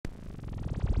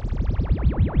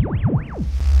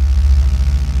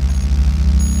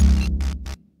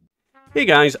Hey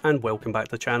guys, and welcome back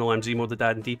to the channel. I'm Zemo the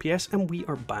Dad in DPS, and we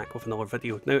are back with another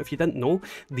video. Now, if you didn't know,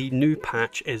 the new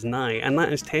patch is nigh, and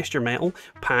that is Test Your Metal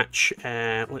patch,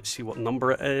 let's see what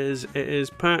number it is. It is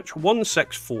patch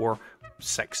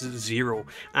 16460,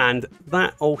 and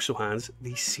that also has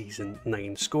the Season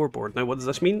 9 scoreboard. Now, what does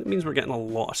this mean? It means we're getting a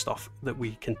lot of stuff that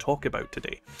we can talk about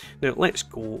today. Now, let's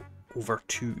go over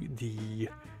to the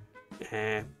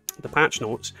patch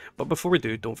notes, but before we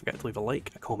do, don't forget to leave a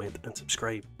like, a comment, and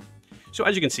subscribe. So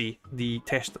as you can see, the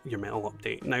Test Your Metal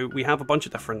update. Now, we have a bunch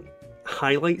of different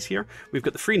highlights here. We've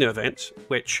got the 3 new events,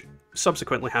 which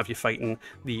subsequently have you fighting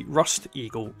the Rust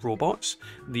Eagle robots,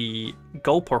 the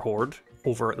Gulper Horde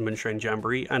over at the Moonshine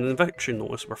Jamboree, and an eviction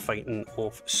notice we're fighting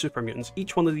of super mutants.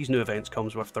 Each one of these new events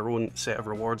comes with their own set of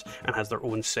rewards and has their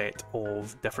own set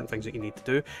of different things that you need to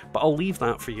do, but I'll leave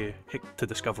that for you to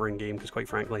discover in game, because quite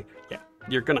frankly, yeah,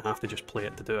 you're going to have to just play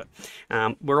it to do it.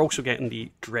 We're also getting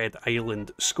the Dread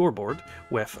Island scoreboard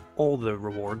with all the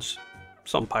rewards,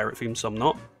 some pirate themed, some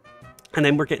not. And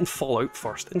then we're getting Fallout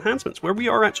First enhancements, where we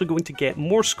are actually going to get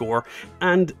more score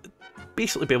and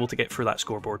basically be able to get through that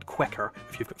scoreboard quicker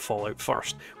if you've got Fallout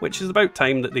First, which is about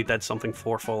time that they did something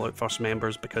for Fallout First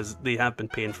members, because they have been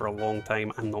paying for a long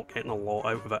time and not getting a lot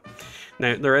out of it.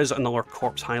 Now, there is another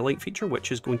corpse highlight feature,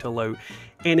 which is going to allow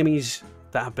enemies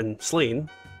that have been slain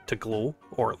to glow,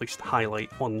 or at least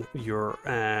highlight on your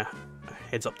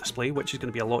heads-up display, which is going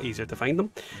to be a lot easier to find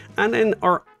them. And then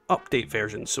our update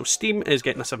version. So Steam is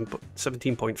getting a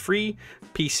 17.3,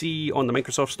 PC on the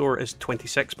Microsoft Store is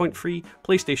 26.3,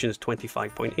 PlayStation is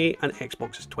 25.8, and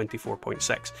Xbox is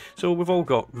 24.6. So we've all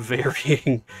got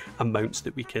varying amounts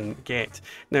that we can get.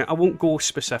 Now, I won't go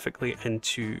specifically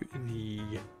into the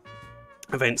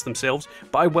events themselves,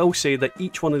 but I will say that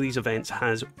each one of these events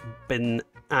has been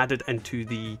added into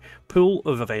the pool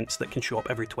of events that can show up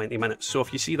every 20 minutes. So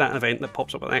if you see that event that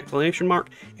pops up with an exclamation mark,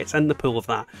 it's in the pool of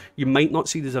that. You might not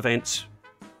see these events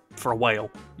for a while.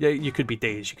 You could be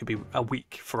days, you could be a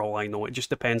week for all I know. It just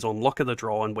depends on luck of the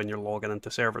draw and when you're logging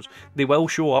into servers. They will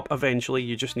show up eventually,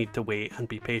 you just need to wait and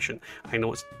be patient. I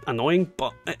know it's annoying,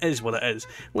 but it is what it is.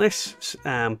 Unless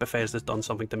Bethesda's done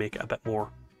something to make it a bit more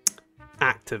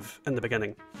active in the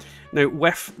beginning. Now,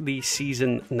 with the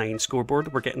Season 9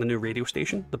 scoreboard, we're getting a new radio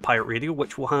station, the Pirate Radio,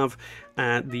 which will have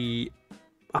a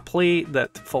play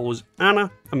that follows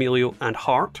Anna, Emilio, and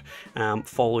Hart,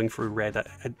 following through Dread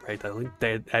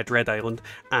Island,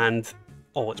 and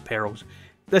all its perils.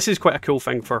 This is quite a cool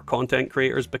thing for content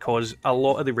creators, because a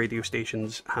lot of the radio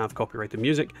stations have copyrighted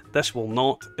music. This will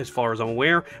not, as far as I'm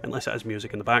aware, unless it has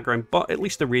music in the background, but at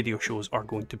least the radio shows are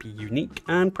going to be unique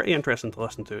and pretty interesting to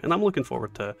listen to, and I'm looking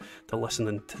forward to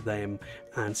listening to them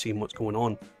and seeing what's going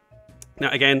on.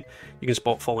 Now, again, you can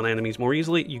spot fallen enemies more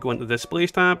easily. You go into the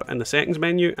Displays tab and the Settings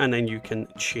menu, and then you can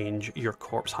change your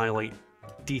corpse highlight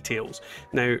details.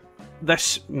 Now,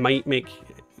 this might make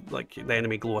like the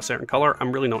enemy glow a certain colour.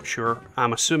 I'm really not sure.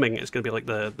 I'm assuming it's going to be like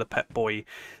the Pip-Boy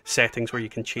settings, where you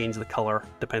can change the colour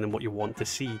depending on what you want to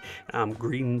see.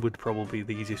 Green would probably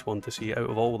be the easiest one to see out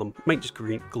of all of them. It might just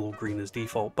glow green as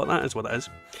default, but that is what it is.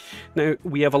 Now,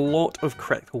 we have a lot of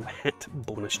critical hit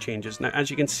bonus changes. Now, as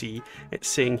you can see, it's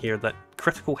saying here that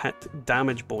critical hit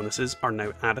damage bonuses are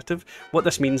now additive. What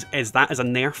this means is that is a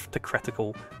nerf to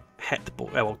critical hit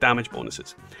damage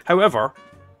bonuses. However,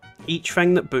 each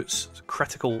thing that boosts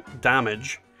critical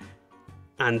damage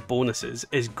and bonuses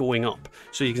is going up.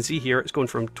 So you can see here it's going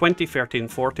from 20, 30,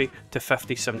 and 40 to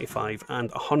 50, 75,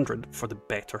 and 100 for the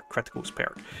better criticals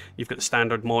perk. You've got the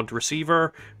standard mod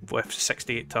receiver with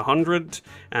 68 to 100,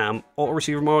 auto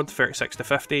receiver mod 36 to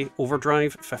 50,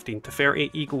 overdrive 15 to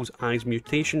 30, Eagle's Eyes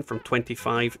mutation from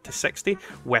 25 to 60,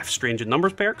 with strange in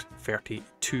numbers perks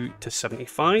 32 to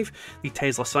 75, the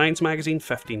Tesla Science magazine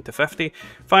 15 to 50,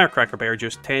 Firecracker Bear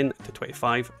Juice 10 to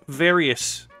 25,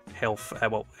 various health,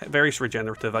 various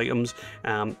regenerative items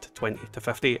to 20 to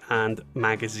 50, and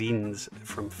magazines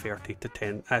from 30 to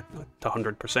 10 to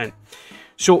 100%.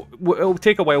 So it'll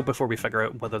take a while before we figure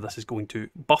out whether this is going to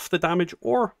buff the damage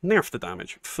or nerf the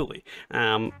damage fully.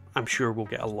 I'm sure we'll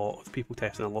get a lot of people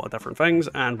testing a lot of different things,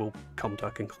 and we'll come to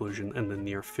a conclusion in the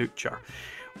near future.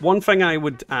 One thing I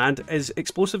would add is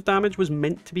explosive damage was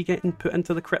meant to be getting put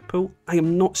into the crit pool. I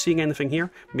am not seeing anything here.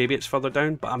 Maybe it's further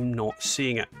down, but I'm not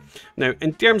seeing it. Now,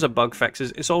 in terms of bug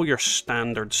fixes, it's all your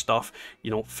standard stuff.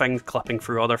 You know, things clipping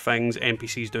through other things,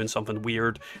 NPCs doing something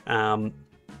weird,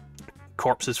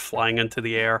 corpses flying into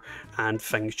the air, and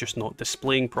things just not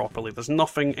displaying properly. There's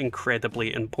nothing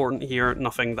incredibly important here,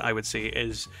 nothing that I would say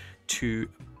is too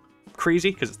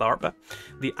crazy because it's the art bit.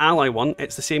 The ally one,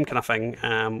 it's the same kind of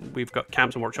thing. We've got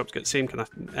camps and workshops, got the same kind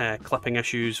of clipping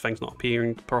issues, things not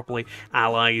appearing properly,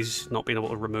 allies not being able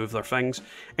to remove their things.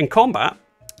 In combat,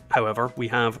 however, we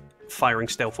have firing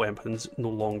stealth weapons no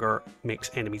longer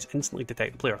makes enemies instantly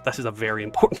detect the player. This is a very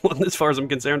important one as far as I'm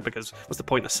concerned, because what's the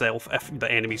point of stealth if the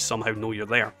enemies somehow know you're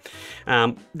there?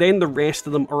 Then the rest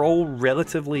of them are all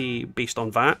relatively based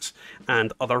on VATs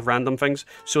and other random things.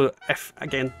 So if,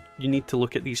 again, you need to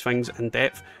look at these things in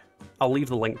depth, I'll leave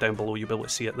the link down below, you'll be able to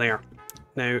see it there.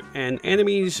 Now, in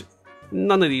enemies,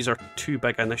 none of these are too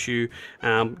big an issue.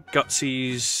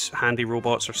 Gutsy's handy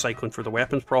robots are cycling through the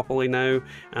weapons properly now.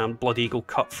 Blood Eagle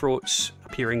cutthroats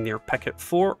appearing near Picket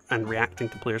Fort and reacting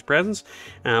to players' presence.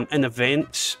 In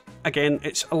events, again,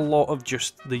 it's a lot of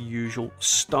just the usual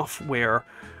stuff where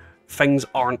things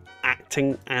aren't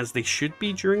acting as they should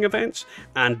be during events,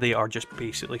 and they are just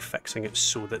basically fixing it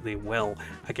so that they will.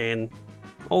 Again,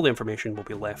 all the information will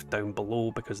be left down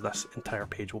below because this entire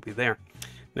page will be there.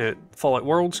 Now, Fallout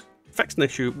Worlds fixed an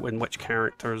issue in which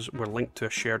characters were linked to a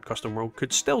shared custom world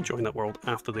could still join that world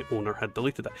after the owner had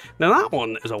deleted it. Now that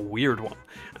one is a weird one.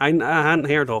 I hadn't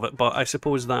heard of it, but I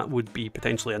suppose that would be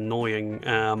potentially annoying,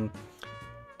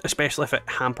 especially if it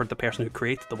hampered the person who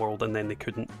created the world and then they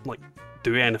couldn't like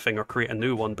do anything or create a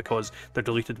new one because their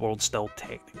deleted world still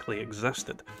technically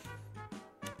existed.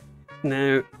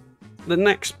 Now, the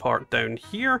next part down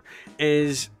here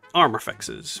is armor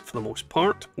fixes for the most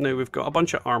part. Now we've got a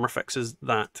bunch of armor fixes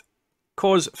that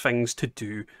cause things to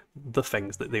do the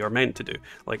things that they are meant to do.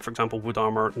 Like, for example, wood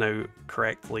armor now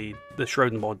correctly, the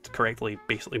shroud mod correctly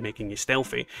basically making you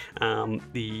stealthy.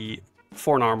 The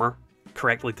thorn armor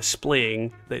correctly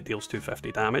displaying that it deals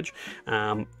 250 damage.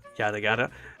 Yada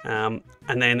yada. And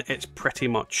then it's pretty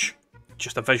much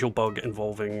just a visual bug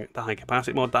involving the high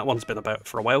capacity mod. That one's been about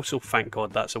for a while, so thank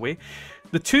God that's away.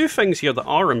 The two things here that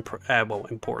are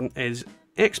important is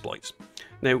exploits.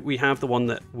 Now, we have the one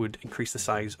that would increase the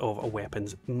size of a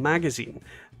weapon's magazine.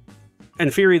 In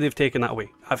theory, they've taken that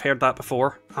away. I've heard that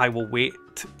before. I will wait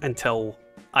until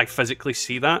I physically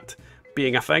see that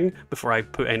being a thing before I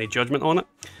put any judgment on it.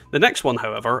 The next one,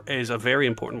 however, is a very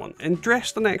important one.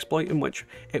 Addressed an exploit in which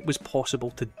it was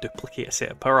possible to duplicate a set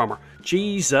of power armor.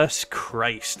 Jesus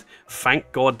Christ.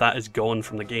 Thank God that is gone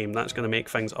from the game. That's going to make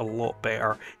things a lot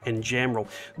better in general.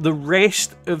 The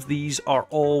rest of these are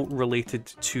all related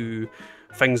to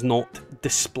things not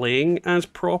displaying as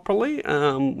properly,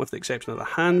 with the exception of the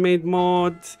handmade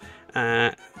mod.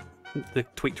 The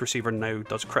tweaked receiver now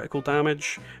does critical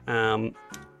damage. The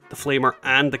flamer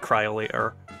and the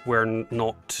cryolator were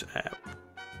not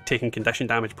taking condition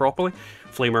damage properly.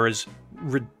 Flamer is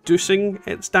reducing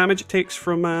its damage it takes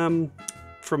from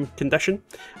condition,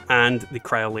 and the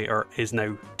cryolator is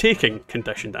now taking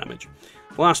condition damage.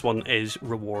 The last one is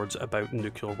rewards about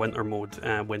nuclear winter mode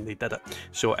when they did it.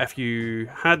 So if you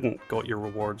hadn't got your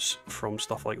rewards from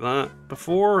stuff like that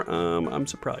before, I'm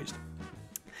surprised.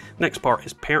 Next part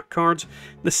is perk cards.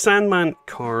 The Sandman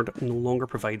card no longer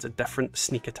provides a different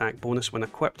sneak attack bonus when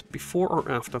equipped before or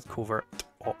after the covert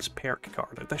ops perk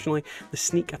card. Additionally, the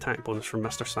sneak attack bonus from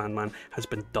Mr. Sandman has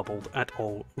been doubled at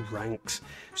all ranks.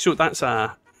 So that's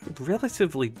a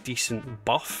relatively decent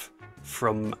buff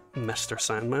from Mr.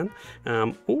 Sandman.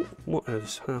 Oh, what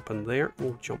has happened there?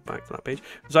 We'll jump back to that page.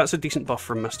 So that's a decent buff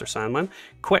from Mr. Sandman.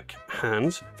 Quick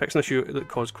Hands. Fix an issue that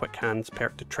caused Quick Hands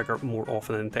perk to trigger more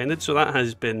often than intended. So that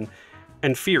has been,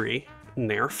 in theory,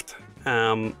 nerfed,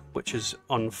 which is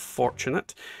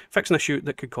unfortunate. Fix an issue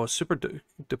that could cause Super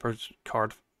Duper's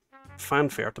card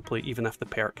fanfare to play even if the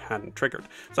perk hadn't triggered.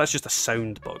 So that's just a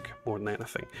sound bug more than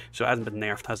anything. So it hasn't been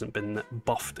nerfed, hasn't been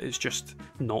buffed, it's just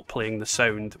not playing the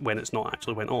sound when it's not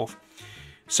actually went off.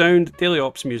 Sound, daily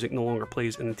ops music no longer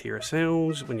plays in interior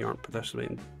cells when you aren't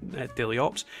participating in daily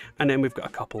ops. And then we've got a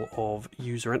couple of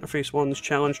user interface ones,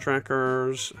 challenge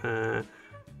trackers,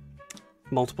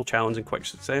 multiple challenge in quick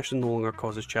succession no longer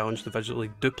causes challenge to visually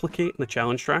duplicate the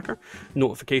challenge tracker.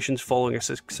 Notifications following a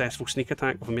successful sneak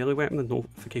attack with a melee weapon. The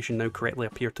notification now correctly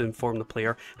appear to inform the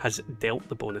player has dealt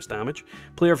the bonus damage.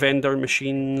 Player vendor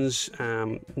machines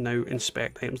now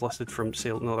inspect items listed from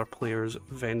sale in other players'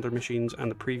 vendor machines,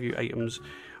 and the preview items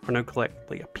are now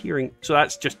correctly appearing. So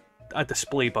that's just a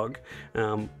display bug,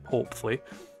 hopefully.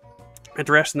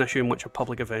 Addressed an issue in which a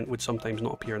public event would sometimes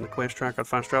not appear in the quest tracker at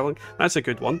fast travelling. That's a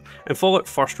good one. And Fallout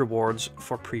first rewards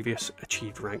for previous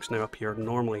achieved ranks now appear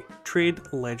normally. Trade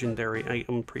legendary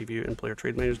item preview in player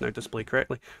trade menus now display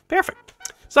correctly. Perfect.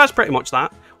 So that's pretty much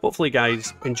that. Hopefully you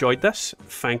guys enjoyed this.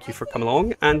 Thank you for coming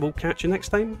along, and we'll catch you next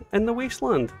time in the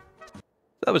Wasteland.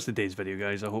 That was today's video,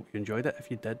 guys. I hope you enjoyed it.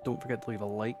 If you did, don't forget to leave a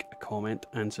like, a comment,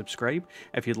 and subscribe.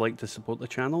 If you'd like to support the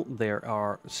channel, there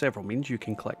are several means. You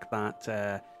can click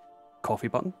that coffee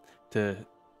button to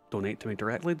donate to me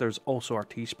directly. There's also our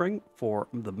Teespring for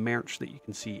the merch that you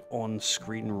can see on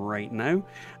screen right now,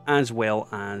 as well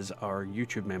as our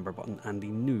YouTube member button and the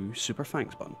new Super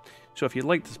Thanks button. So if you'd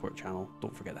like to support the channel,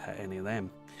 don't forget to hit any of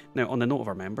them. Now, on the note of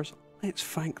our members, let's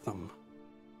thank them.